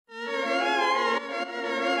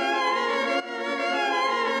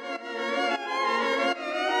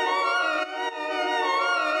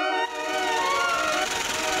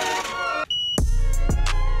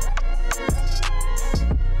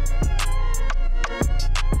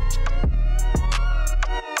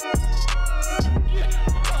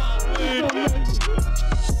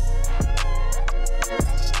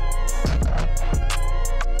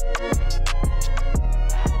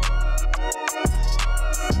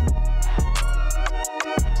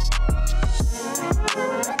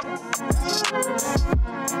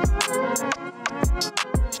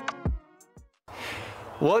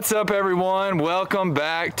What's up, everyone? Welcome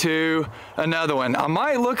back to another one. I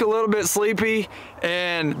might look a little bit sleepy,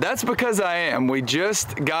 and that's because I am. We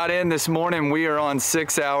just got in this morning. We are on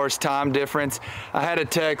 6 hours time difference. I had a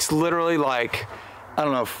text literally like, I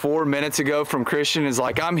don't know, 4 minutes ago from Christian. Is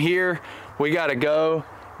like, I'm here, we gotta go.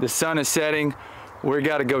 The sun is setting. We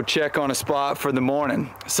gotta go check on a spot for the morning.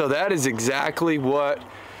 So that is exactly what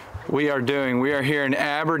we are doing. We are here in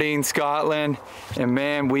Aberdeen, Scotland, and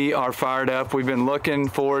man, we are fired up. We've been looking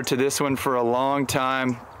forward to this one for a long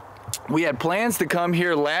time. We had plans to come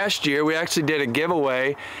here last year. We actually did a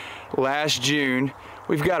giveaway last June.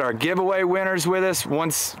 We've got our giveaway winners with us.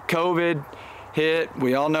 Once COVID hit,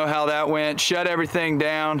 we all know how that went, shut everything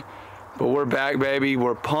down, but we're back, baby.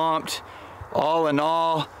 We're pumped. All in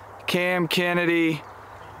all, Cam Kennedy,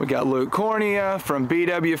 we got Luke Cornea from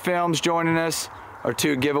BW Films joining us, our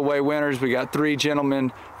two giveaway winners. We got 3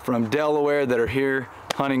 gentlemen from Delaware that are here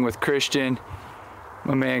hunting with Christian,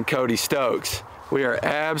 my man Cody Stokes. We are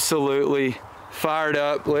absolutely fired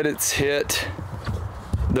up. Let's hit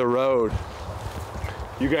the road.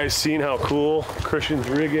 You guys seen how cool Christian's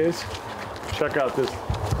rig is? Check out this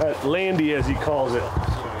landy, as he calls it.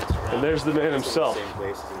 And there's the man himself,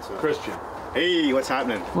 Christian. Hey, what's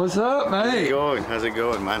happening? What's up, mate? How's it going? How's it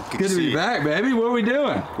going, man? Good to be back, baby. What are we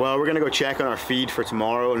doing? Well, we're gonna go check on our feed for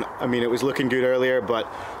tomorrow. I mean, it was looking good earlier,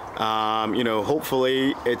 but you know,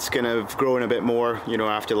 hopefully it's gonna grow in a bit more. You know,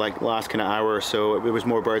 after like last kind of hour or so, it was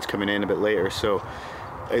more birds coming in a bit later. So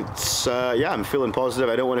it's yeah, I'm feeling positive.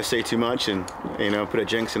 I don't want to say too much and put a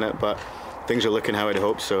jinx in it, but things are looking how I'd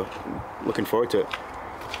hoped. So looking forward to it.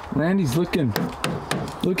 Randy's looking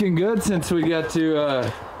good since we got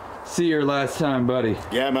to see her last time, buddy.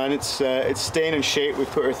 Yeah, man, it's staying in shape. We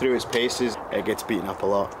put her through its paces. It gets beaten up a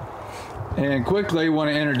lot. And quickly,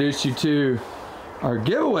 want to introduce you to our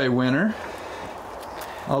giveaway winner.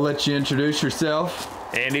 I'll let you introduce yourself.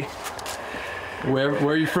 Andy. Where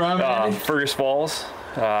are you from, Andy? Fergus Falls.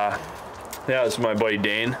 Yeah, this is my buddy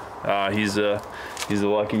Dane. He's a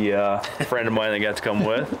lucky friend of mine that got to come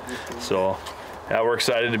with. So yeah, we're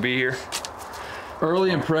excited to be here.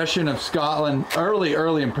 Early impression of Scotland,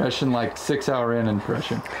 early impression, like 6 hour in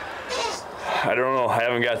impression. I don't know, I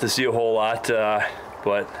haven't got to see a whole lot,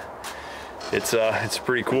 but it's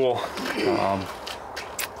pretty cool.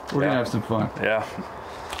 We're gonna have some fun. Yeah.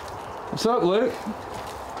 What's up, Luke?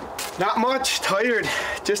 Not much, tired.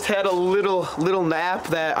 Just had a little nap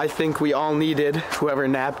that I think we all needed, whoever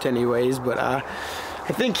napped anyways, but I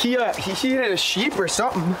think he hit a sheep or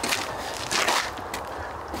something.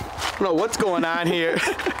 I don't know what's going on here.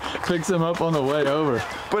 Picks him up on the way over.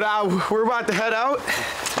 But we're about to head out,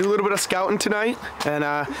 do a little bit of scouting tonight, and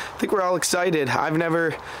I think we're all excited. I've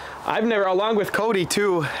never, along with Cody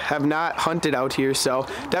too, have not hunted out here, so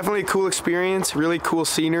definitely a cool experience, really cool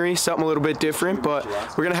scenery, something a little bit different, but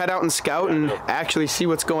we're gonna head out and scout and actually see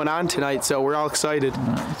what's going on tonight, so we're all excited. All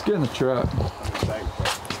right, let's get in the truck.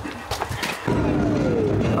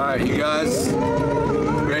 All right, you guys,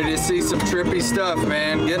 ready to see some trippy stuff,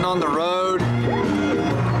 man. Getting on the road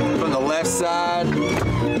from the left side.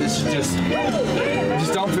 This is just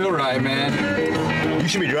don't feel right, man. You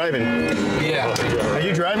should be driving. Yeah. Are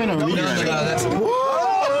you driving or me driving? No, that's... Whoa!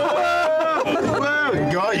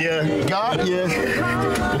 Got you. Got you. You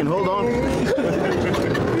can hold on.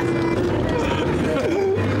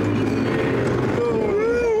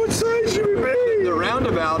 What size should we be? The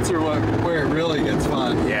roundabouts are where it really gets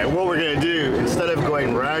fun. Yeah, what we're gonna do, instead of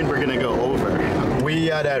going round, we're gonna go over. We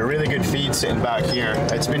had a really good feed sitting back here.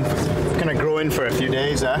 It's been kind of growing for a few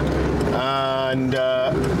days, and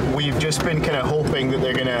we've just been kind of hoping that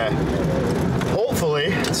they're gonna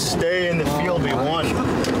hopefully stay in the field we want.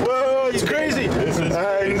 Whoa, it's crazy!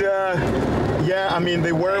 And yeah, I mean,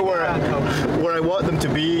 they were where I want them to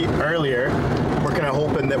be earlier. We're kind of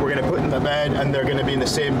hoping that we're gonna put in the bed and they're gonna be in the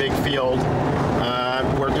same big field.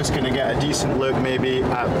 We're just going to get a decent look maybe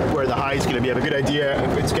at where the high is going to be. I have a good idea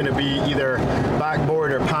if it's going to be either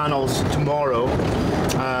backboard or panels tomorrow.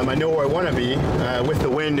 I know where I want to be. With the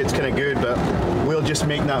wind it's kind of good, but we'll just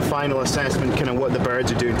make that final assessment kind of what the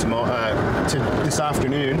birds are doing tomorrow, this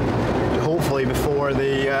afternoon, hopefully before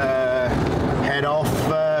they head off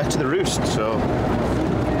to the roost. So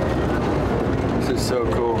This is so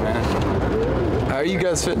cool, man. How are you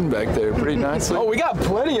guys fitting back there? Pretty nicely? Oh, we got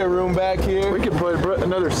plenty of room back here. We could put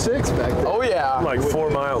another 6 back there. Oh yeah. I'm like 4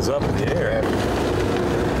 miles up in the air.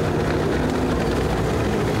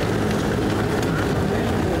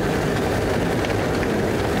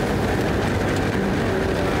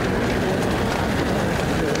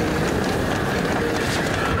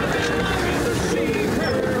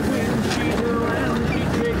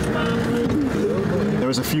 there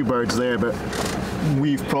was a few birds there, but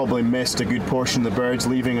we've probably missed a good portion of the birds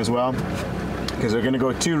leaving as well, because they're going to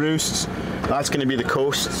go 2 roosts. That's going to be the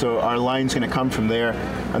coast, so our line's going to come from there,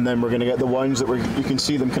 and then we're going to get the ones that you can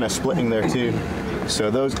see them kind of splitting there too. So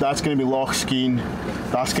that's going to be Loch Skeen,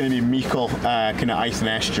 that's going to be Meikle, kind of Ice and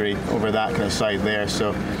Estuary over that kind of side there.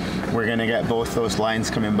 So we're going to get both those lines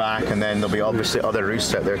coming back, and then there'll be obviously other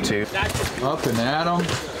roosts out there too. Up and at 'em.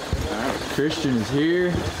 Christian is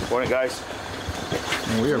here. Morning, guys.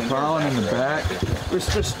 And we are piling in the back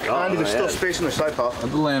Andy, there's still space on the side, pal.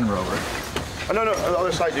 of the Land Rover. Oh, no, the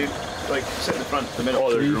other side, dude. Like, sit in the front, the middle.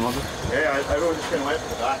 Oh, there's room on there? Yeah, everyone's just kind of went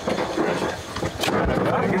for the back.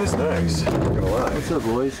 Back is nice. Not gonna lie. What's up,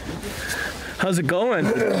 boys? How's it going?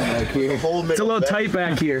 The whole middle It's a little bit. tight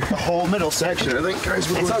back here. The whole middle section, I think,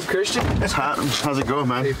 guys. What's up, Christian? It's hot. How's it going,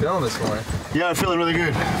 How man? you feeling this morning? Yeah, I'm feeling really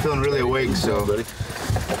good. Feeling really awake, so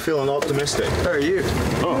feeling optimistic. How are you?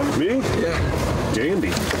 Oh, me? Yeah. Dandy.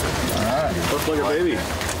 Alright. Looks like a baby.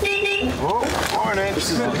 Oh, morning. This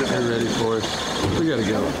is what they're ready for us. We gotta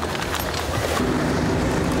go.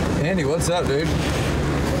 Andy, what's up, dude?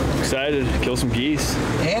 Excited to kill some geese.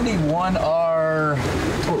 Andy won our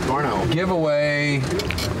Barno. giveaway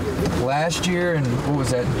last year in, what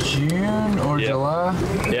was that, June or Yep. July?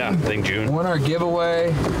 Yeah, I think June. Won our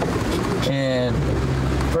giveaway, and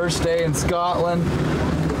first day in Scotland.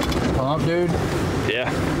 Pump, dude.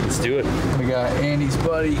 Yeah, let's do it. We got Andy's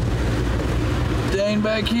buddy Dane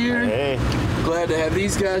back here. Hey. Glad to have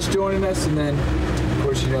these guys joining us, and then of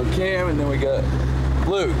course you know Cam, and then we got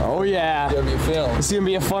Luke. Oh yeah. W Film. It's gonna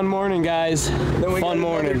be a fun morning, guys. Then we got Fun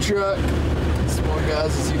another morning. truck. Some more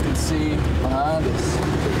guys, as you can see behind us.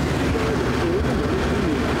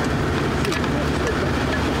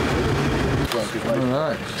 All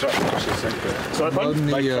right. So Loading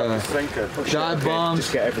the dive bombs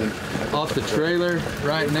Just get everything. off the trailer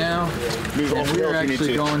right now, and we're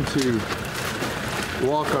actually going to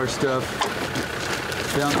walk our stuff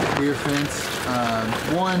down the deer fence.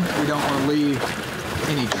 One, we don't want to leave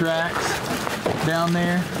any tracks down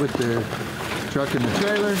there with the truck and the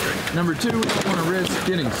trailer. Number 2, we don't want to risk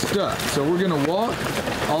getting stuck. So we're going to walk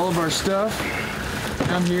all of our stuff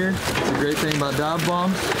down here. It's a great thing about dive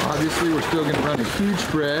bombs. Obviously, we're still going to run a huge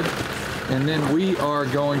spread, and then we are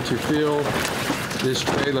going to fill this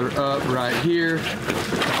trailer up right here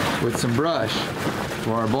with some brush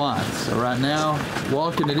for our blinds. So right now,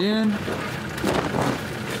 walking it in,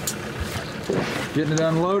 getting it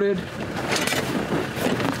unloaded.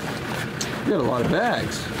 We got a lot of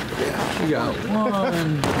bags. We got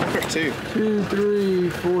 1, 2, 3,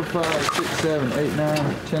 4, 5, 6, 7, 8,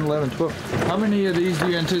 9, 10, 11, 12. How many of these do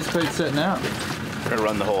you anticipate setting out? We're gonna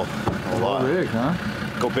run the whole lot. Big, huh?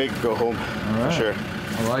 Go big, go home. All right. For sure.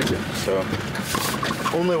 I like it. So,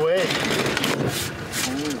 only way.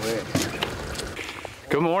 Only way.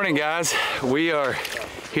 Good morning, guys. We are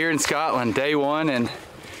here in Scotland, day 1, and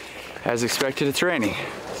as expected, it's raining.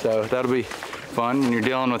 So that'll be fun when you're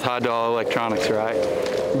dealing with high-dollar electronics, right?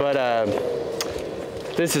 But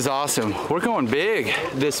this is awesome. We're going big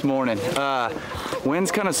this morning.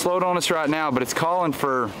 Wind's kind of slowed on us right now, but it's calling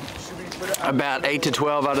for about 8 to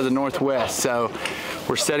 12 out of the northwest. So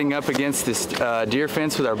we're setting up against this deer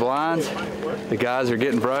fence with our blinds. The guys are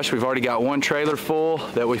getting brushed. We've already got 1 trailer full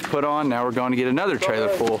that we've put on. Now we're going to get another trailer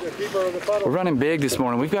full. We're running big this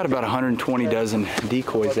morning. We've got about 120 dozen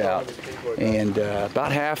decoys out, and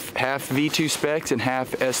about half V2 Specks and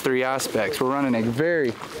half S3i Specks. We're running a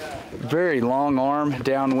very, very long arm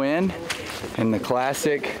downwind and the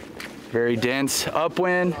classic, very dense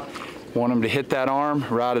upwind. Want them to hit that arm,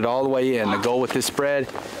 ride it all the way in. The goal with this spread,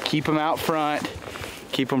 keep them out front,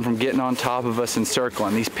 keep them from getting on top of us and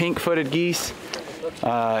circling. These pink-footed geese,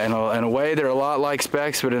 in a way they're a lot like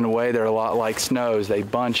specks, but in a way they're a lot like snows. They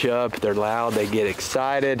bunch up, they're loud, they get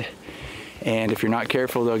excited, and if you're not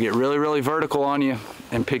careful, they'll get really, really vertical on you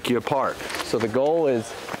and pick you apart. So the goal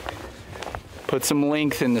is put some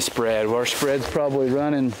length in the spread. Our spread's probably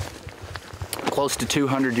running close to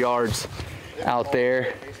 200 yards out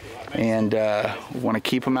there, and want to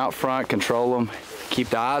keep them out front, control them, keep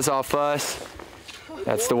the eyes off us.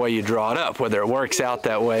 That's the way you draw it up. Whether it works out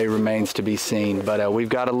that way remains to be seen, but we've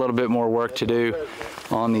got a little bit more work to do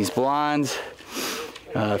on these blinds.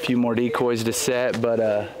 A few more decoys to set,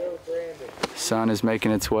 but sun is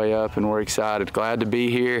making its way up and we're excited. Glad to be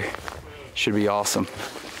here. Should be awesome.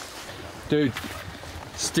 Dude,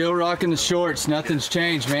 still rocking the shorts. Nothing's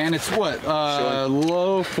changed, man. It's what,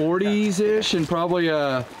 low 40s-ish and probably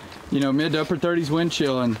you know, mid to upper 30s wind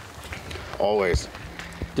chill, and Always.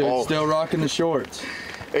 dude, still rocking the shorts.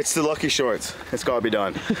 It's the lucky shorts. It's gotta be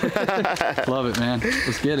done. Love it, man.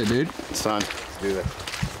 Let's get it, dude. Son, let's do that.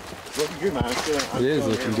 Looking good, man. It is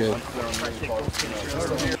looking good.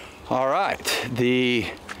 All right, the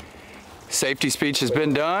safety speech has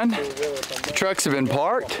been done. The trucks have been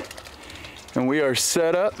parked, and we are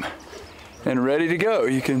set up and ready to go.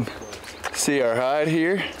 You can see our hide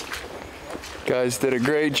here. Guys did a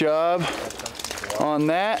great job on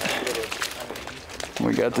that.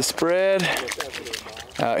 We got the spread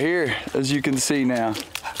out here, as you can see now.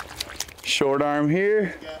 Short arm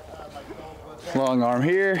here, long arm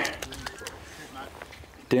here,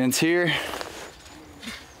 dents here,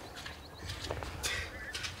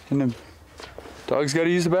 and the dog's got to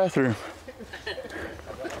use the bathroom.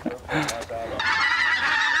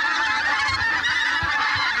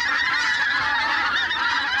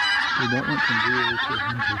 That went from 0 to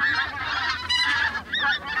 100.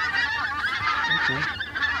 Okay.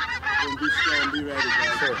 Be still and be ready,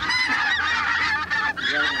 guys. Sure.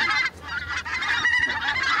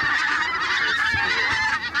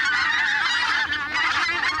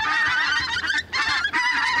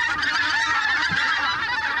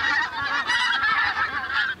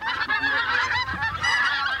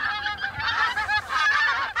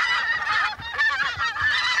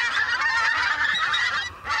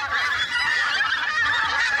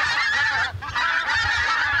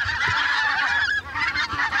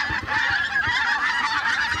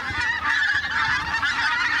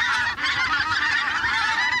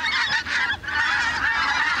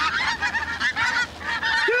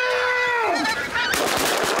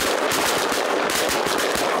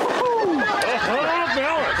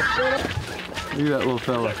 Look at that little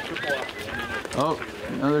fella. Oh,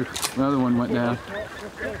 another one went down.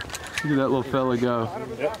 Look at that little fella go.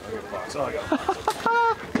 Yep. That's all I got.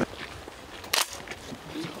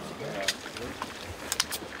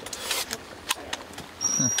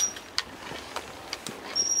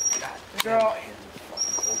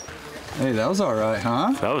 Hey, that was all right,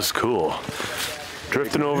 huh? That was cool.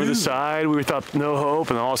 Drifting over the side, we thought no hope,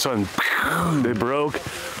 and all of a sudden, they broke.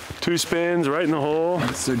 2 spins right in the hole.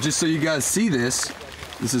 So just so you guys see this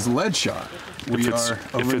is lead shot. We are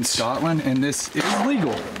over in Scotland, and this is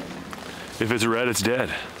legal. If it's red, it's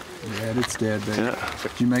dead. Red, it's dead, baby. Yeah.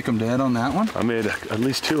 Did you make them dead on that one? I made at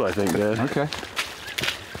least 2, I think, dead. Okay.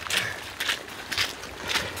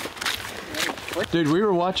 Dude, we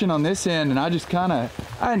were watching on this end, and I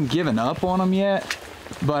hadn't given up on them yet,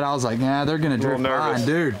 but I was like, nah, they're gonna drift by, and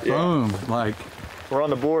dude, boom, like. We're on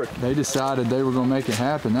the board. They decided they were gonna make it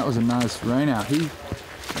happen. That was a nice rain out. He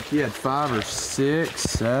had 5 or 6,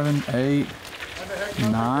 7, 8,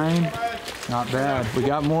 9. Not bad. We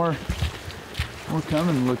got more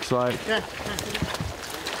coming, looks like. Yeah.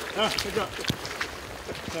 Good job.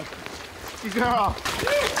 Good job.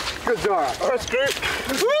 Good job. First group.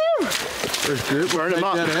 Woo! First group. Burn him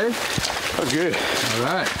up. That, eh? That's good. All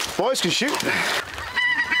right. Boys can shoot.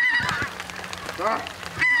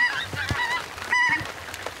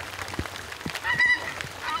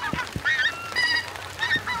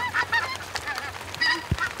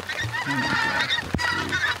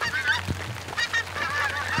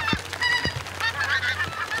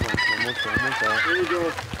 Here we go.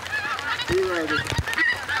 Be ready.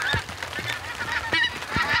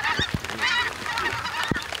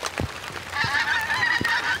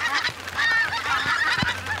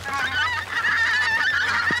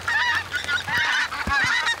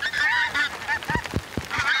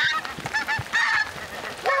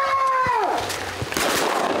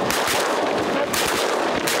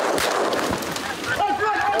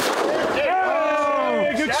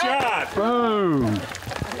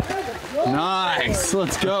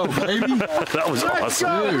 Let's go, baby. That was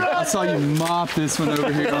awesome. Dude, I saw you mop this one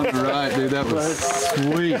over here on the right, dude. That was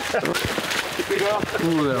sweet.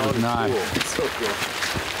 Ooh, that was nice. So cool.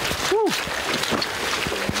 Woo.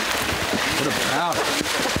 What about it?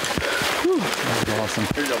 Whew. That was awesome.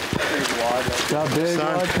 Got a big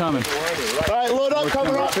wad coming. All right, load up,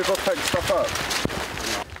 coming up. People pick stuff up.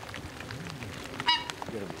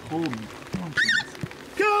 Good. Ooh.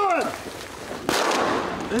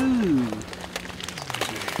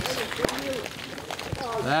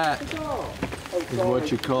 That is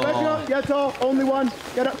what you call. Fetch it up, get all. Only one.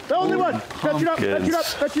 Get up. The only one. Fetch it up, fetch it up,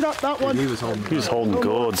 fetch it up. That one. He was holding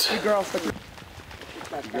golds. Good girl. Fetch it.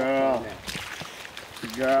 Good girl.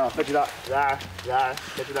 Good girl. Fetch it up. There. There.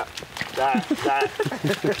 Fetch it up. There. There.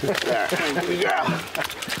 There. Good girl.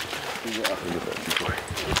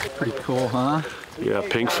 pretty cool, huh? Yeah,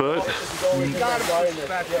 pinkfoot.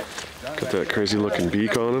 Got that crazy looking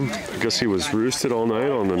beak on him. I guess he was roosted all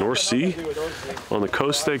night on the North Sea. On the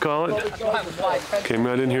coast, they call it. Came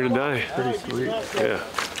right in here to die. Pretty sweet. Yeah.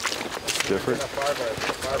 Different.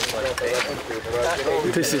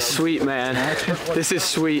 This is sweet, man. This is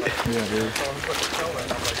sweet. Yeah, dude.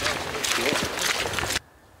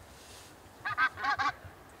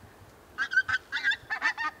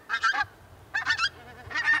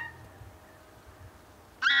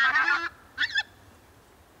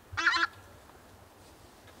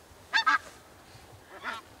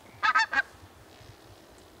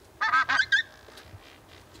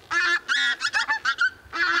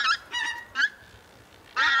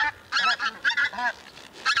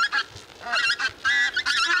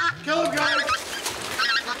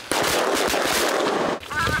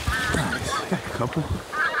 Couple.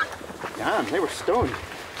 Damn, they were stoned.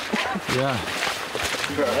 Yeah.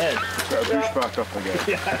 Got a douche back up again.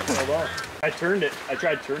 Yeah, hold on. I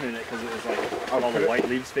tried turning it because it was like all the white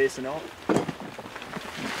leaves facing out.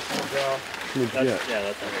 Yeah, that's there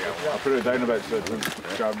you go. I'll put it down about so it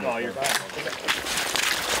doesn't grab me. Oh, you're fine.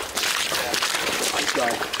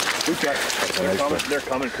 They're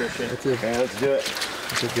coming, Christian. That's it. Okay, let's do it.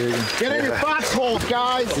 That's a big one. Get in your foxholes,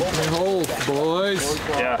 guys! Hold, boys.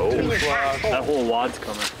 Yeah, that whole wad's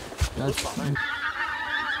coming. That's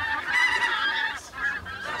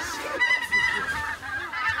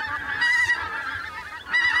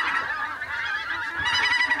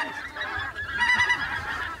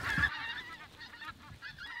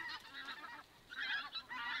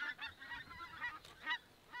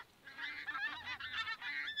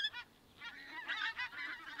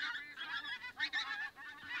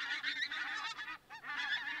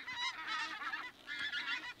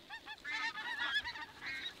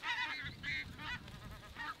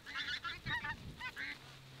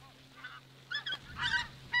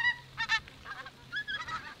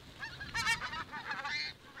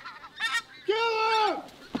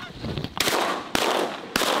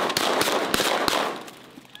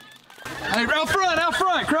Hey, out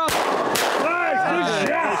front, cross.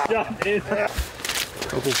 Nice, good shot.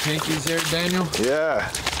 Couple pinkies there, Daniel. Yeah.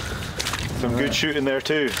 Some good shooting there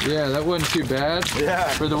too. Yeah, that wasn't too bad. Yeah.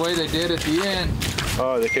 For the way they did at the end.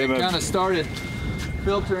 Oh, they came in. Kind of started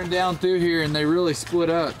filtering down through here and they really split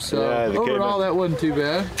up. So Yeah, they came overall, in. that wasn't too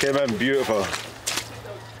bad. Came in beautiful.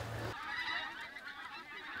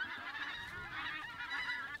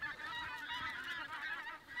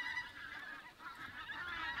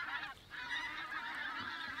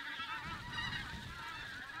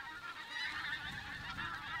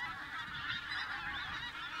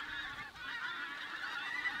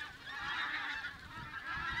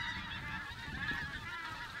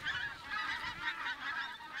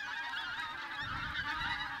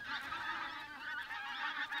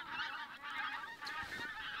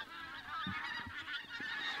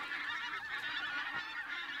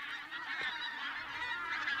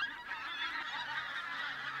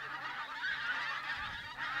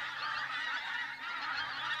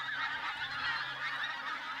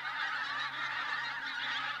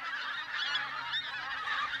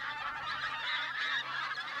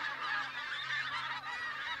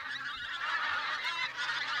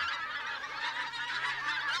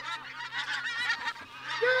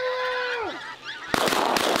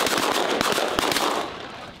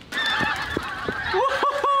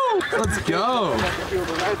 Let's go.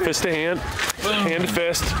 Fist to hand. Boom. Hand to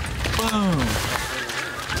fist. Boom.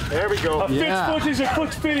 There we go. A Yeah. fit's foot is a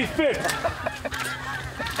foot's fitty fit.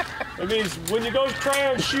 That means when you go try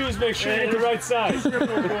on shoes, make sure you get the right size. Going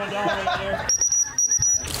down right there.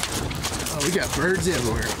 Oh, we got birds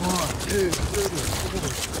everywhere. 1, 2, 3, 4,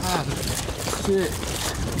 5, 6,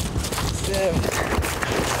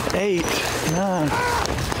 7, 8, 9.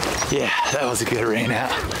 Yeah, that was a good rain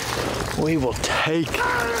out. We will take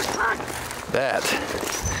that.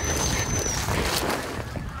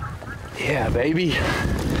 Yeah, baby.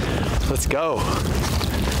 Let's go.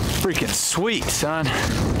 Freaking sweet, son.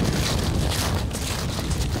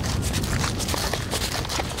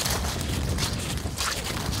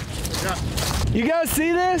 You guys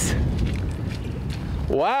see this?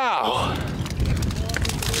 Wow.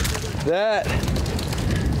 That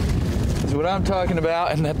is what I'm talking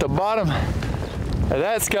about. And at the bottom of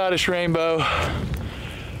that Scottish rainbow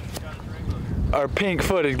are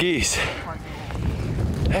pink-footed geese.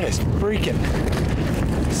 That is freaking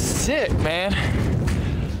sick, man.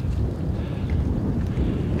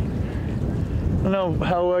 I don't know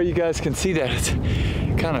how well you guys can see that. It's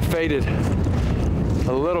kind of faded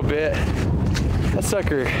a little bit. That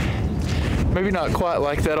sucker, maybe not quite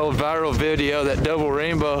like that old viral video, that double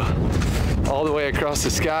rainbow all the way across the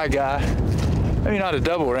sky guy. Maybe not a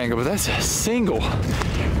double rainbow, but that's a single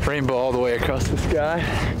rainbow all the way across the sky.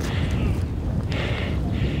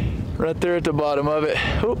 Right there at the bottom of it.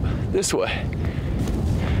 Oh, this way.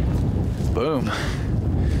 Boom.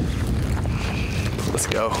 Let's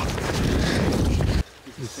go.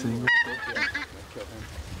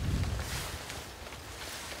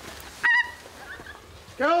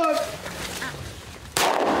 Go!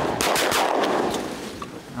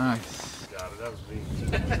 Nice. Got it, that was me.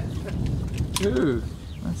 Dude,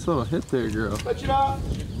 nice little hit there, girl. Touch it up.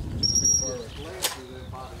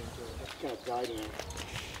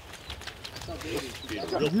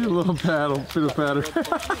 Get a little paddle, fiddle patter.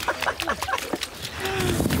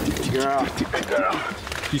 Girl.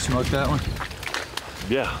 You smoked that one?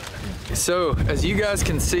 Yeah. So, as you guys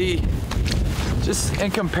can see, just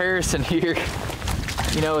in comparison here,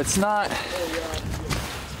 you know, it's not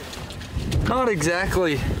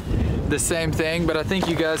exactly the same thing, but I think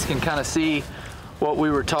you guys can kind of see what we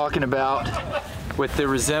were talking about with the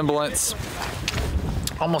resemblance,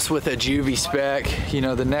 almost with a juvie speck, you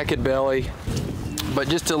know, the naked belly, but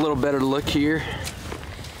just a little better look here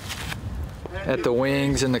at the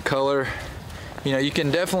wings and the color. You know, you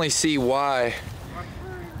can definitely see why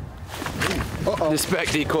the Speck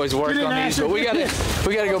decoys work on these, but we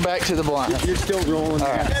gotta go back to the blind. You're still rolling. All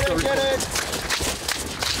right. Get it.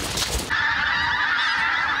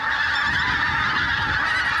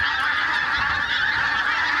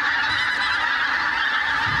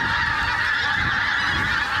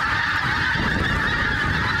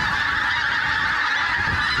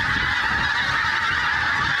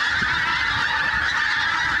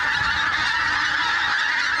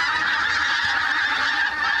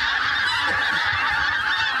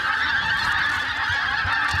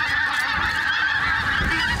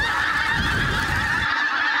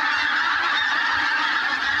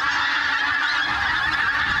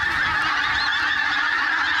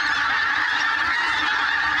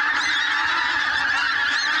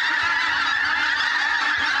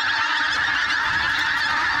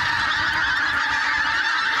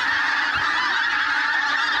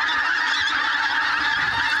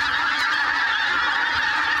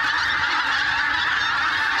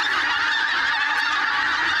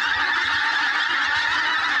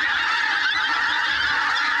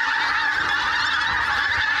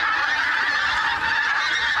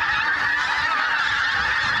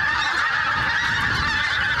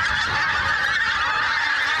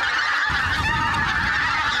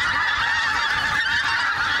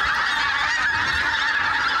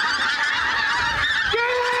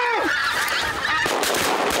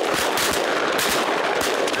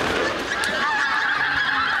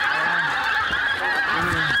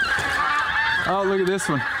 Oh, look at this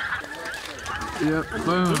one. Yep,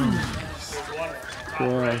 boom.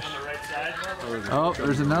 Gosh. Oh,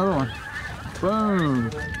 there's another one. Boom.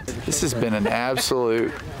 This has been an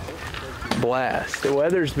absolute blast. The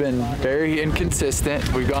weather's been very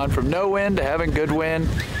inconsistent. We've gone from no wind to having good wind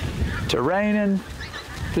to raining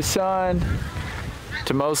to sun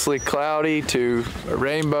to mostly cloudy to a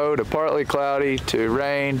rainbow to partly cloudy to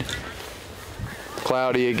rain,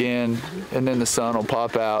 cloudy again, and then the sun will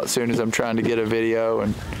pop out as soon as I'm trying to get a video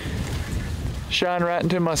and shine right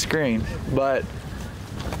into my screen. But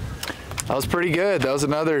that was pretty good. That was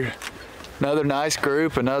another nice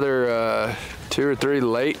group, another 2 or 3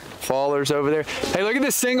 late fallers over there. Hey, look at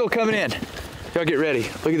this single coming in. Y'all get ready.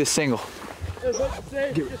 Look at this single.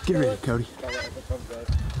 Get ready, Cody.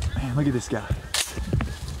 Man, look at this guy.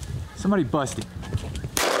 Somebody bust him.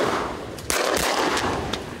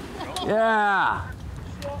 Yeah.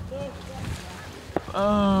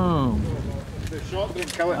 Boom.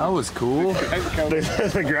 That was cool.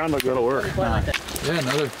 The ground looked gonna work. Yeah,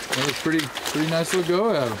 another pretty nice little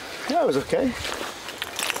go at them. Yeah, it was okay.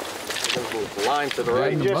 Line to the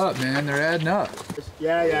right. Adding them up, man. They're adding up.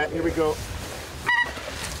 Yeah, here we go.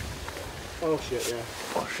 Oh shit, yeah.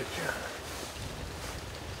 Oh shit, yeah.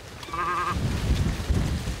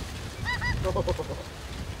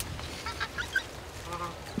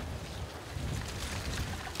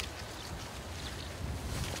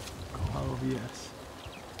 Oh, yes.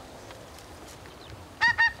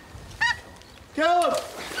 Kill him!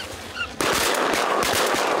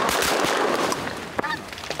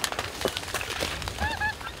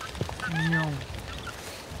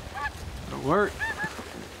 It'll work.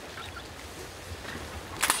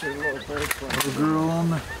 Little girl on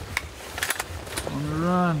the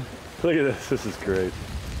run. Look at this. This is great.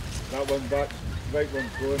 That one back, right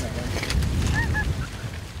one's going, I think.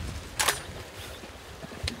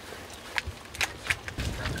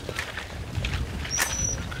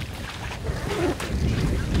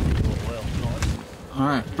 All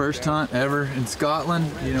right, first hunt ever in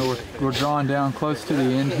Scotland. You know, we're drawing down close to the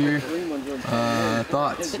end here.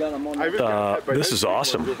 Thoughts? This is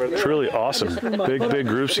awesome. Truly awesome. Big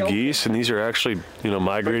groups of geese, and these are actually, you know,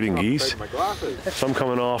 migrating geese. Some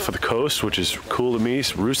coming off of the coast, which is cool to me,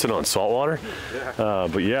 roosting on saltwater.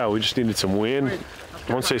 But yeah, we just needed some wind.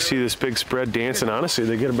 Once they see this big spread dancing, honestly,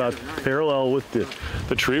 they get about parallel with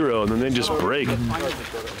the tree row, and then they just break.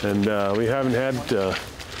 And we haven't had,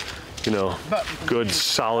 you know, good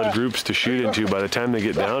solid groups to shoot into. By the time they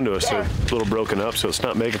get down to us, they're a little broken up, so it's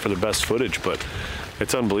not making for the best footage, but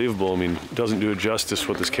it's unbelievable. I mean, it doesn't do it justice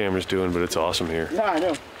what this camera's doing, but it's awesome here. Yeah, I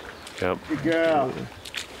know. Yep. Good girl.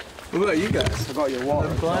 What about you guys? How about your water?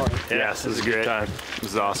 Yes, this is a great time. This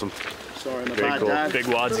is awesome. Sorry, my Very bad, cool. Dad. Big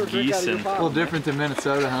wads of geese and A little different than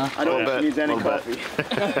Minnesota, huh? I don't think she needs any little coffee.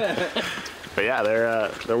 But yeah,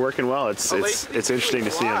 they're working well. It's interesting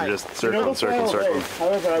to see them just circling,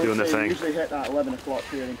 doing their thing. Usually hit that 11 o'clock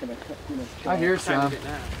here and kind of, you know, I hear some.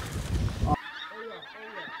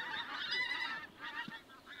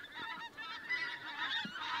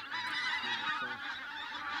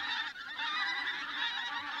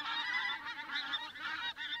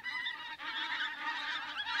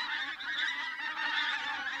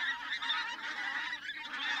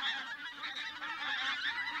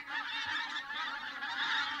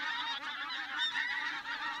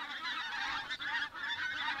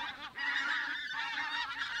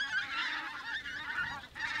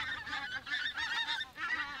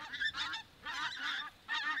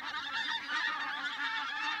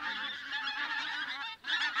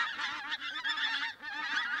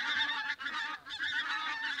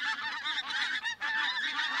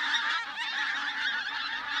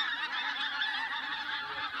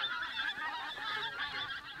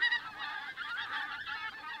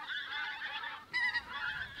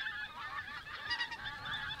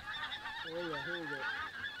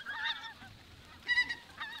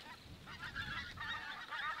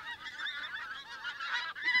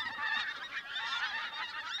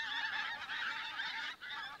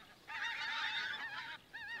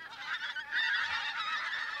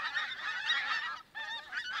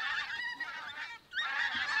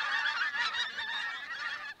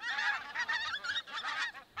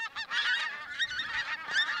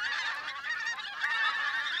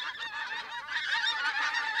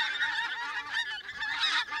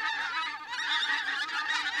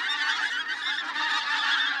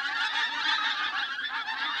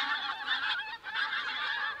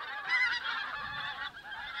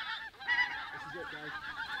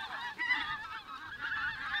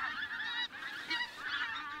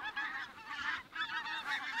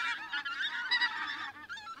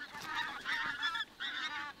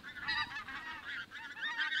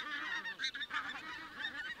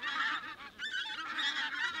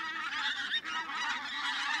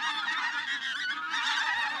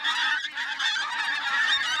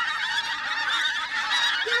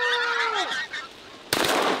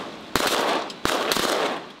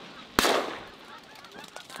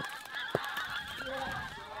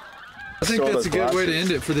 I think that's a good way to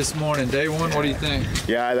end it for this morning. Day one, what do you think?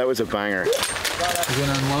 Yeah, that was a banger. You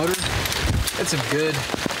gonna unload her? Had some good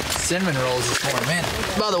cinnamon rolls this morning, man.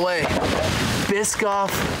 By the way,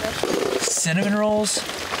 Biscoff cinnamon rolls.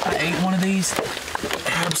 I ate one of these.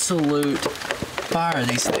 Absolute fire,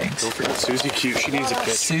 these things. Don't forget Susie Q. She needs a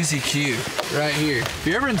picture. Susie Q, right here. If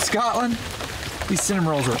you're ever in Scotland, these cinnamon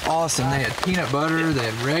rolls are awesome. They had peanut butter, they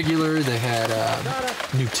had regular, they had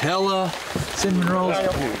Nutella cinnamon rolls.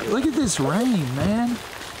 Look at this rain, man.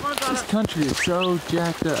 This country is so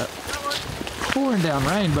jacked up. Pouring down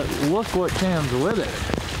rain, but look what comes with it.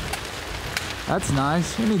 That's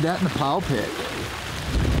nice. We need that in the pile pit.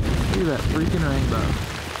 Look at that freaking rainbow.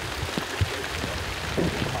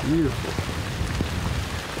 Beautiful.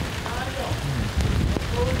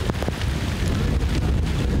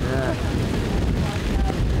 Yeah.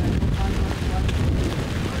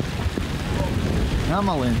 Now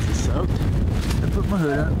my lens is soaked. I put my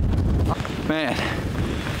hood up. Man,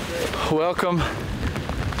 welcome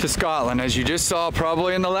to Scotland. As you just saw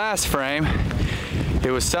probably in the last frame,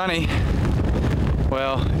 it was sunny.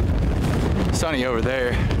 Well, sunny over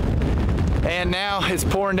there. And now it's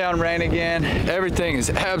pouring down rain again. Everything is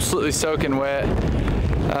absolutely soaking wet.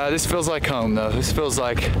 This feels like home though. This feels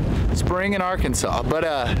like spring in Arkansas. But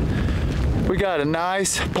we got a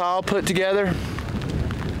nice pile put together.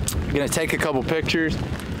 I'm gonna take a couple pictures,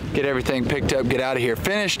 get everything picked up, get out of here.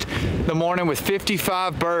 Finished the morning with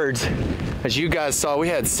 55 birds. As you guys saw, we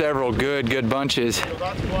had several good bunches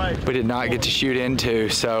we did not get to shoot into.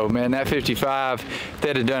 So man, that 55, if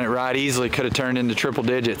they'd have done it right, easily could have turned into triple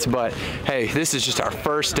digits. But hey, this is just our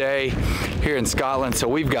first day here in Scotland, so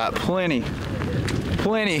we've got plenty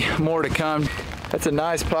more to come. That's a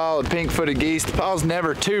nice pile of pink-footed geese. The pile's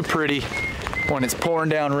never too pretty when it's pouring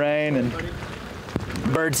down rain and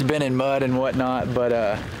birds have been in mud and whatnot, but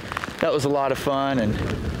that was a lot of fun, and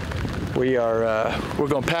we're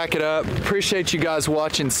gonna pack it up. Appreciate you guys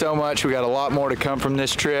watching so much. We got a lot more to come from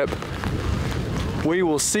this trip. We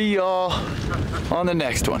will see y'all on the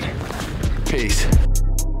next one. Peace.